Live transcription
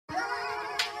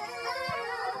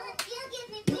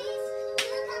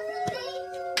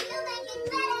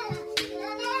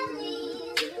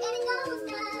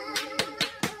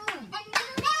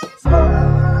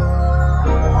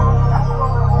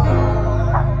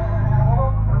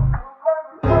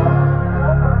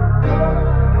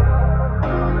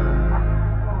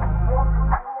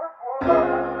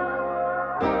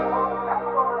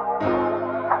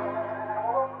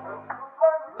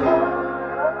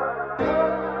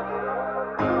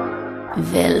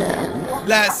Villain.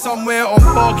 Like somewhere on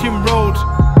Barking Road.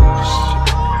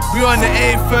 We on the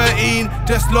A13,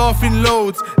 just laughing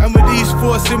loads. And with these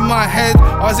thoughts in my head,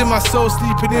 I was in my soul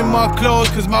sleeping in my clothes.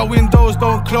 Cause my windows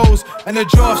don't close and the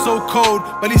draft so cold,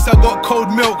 but at least I got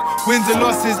cold milk. Wins and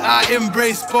losses, I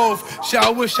embrace both. Shit, I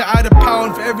wish I had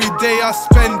 £1 for every day I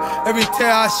spend, every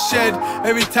tear I shed,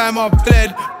 every time I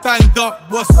bled. Banged up,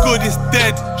 what's good is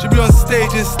dead. Should be on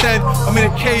stage instead, I'm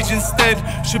in a cage instead.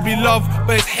 Should be love,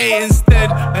 but it's hate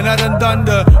instead. And I done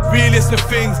the realest of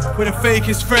things with the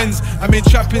fakest friends. I've been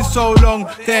trapping so long,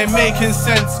 they ain't making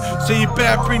sense. So you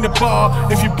better bring the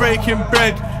butter if you're breaking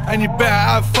bread. And you better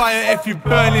have fire if you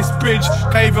burn this bridge.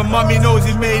 Cause even mummy knows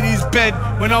he made his bed.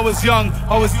 When I was young,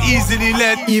 I was easily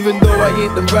led. Even though I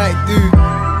ain't the right dude,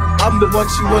 I'm the one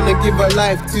she wanna give her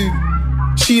life to.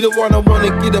 She the one I wanna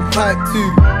get a pipe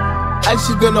to. And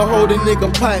she gonna hold a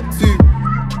nigga pipe too.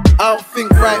 I don't think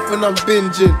right when I'm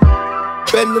binging,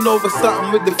 bending over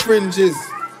something with the fringes.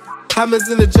 Hammers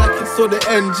in the jackets or the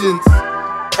engines.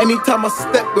 Anytime I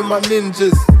step with my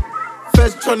ninjas.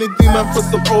 Feds tryna do man for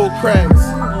some old crimes.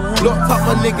 Locked up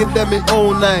my nigga them in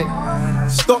 09.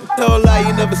 Stop tell lie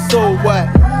you never sold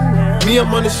white. Me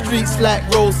I'm on the streets like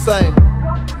road sign.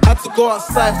 Had to go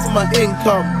outside for my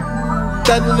income.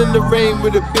 Standing in the rain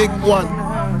with a big one.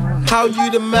 How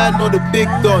you the man or the big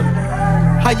don?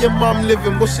 How your mom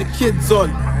living, what's your kids on?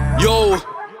 Yo,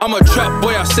 I'm a trap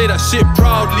boy, I say that shit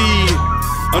proudly.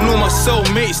 I know my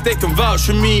cellmates, they can vouch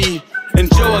for me. And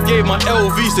Joe, I gave my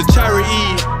LVs to charity.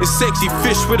 And sexy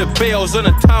fish with the bales on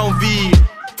a town V.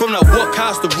 From that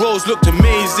workhouse, the roads looked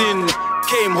amazing.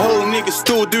 Came home, niggas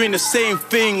still doing the same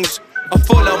things. I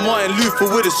felt like Martin Luther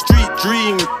with a street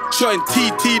dream. Shotting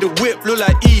TT, the whip look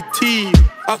like E.T.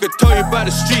 I could tell you about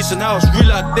the streets and how it's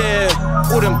real out there.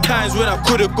 All them times when I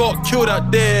could've got killed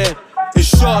out there.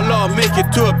 Inshallah, I'll make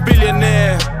it to a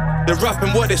billionaire. They're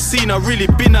rapping what they seen, I really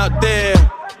been out there.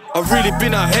 I've really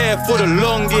been out here for the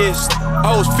longest.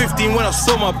 I was 15 when I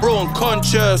saw my bro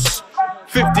unconscious.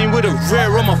 15 with a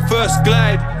rare on my first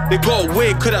glide. They got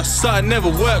away cause that side never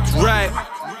worked right.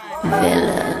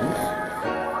 Villain.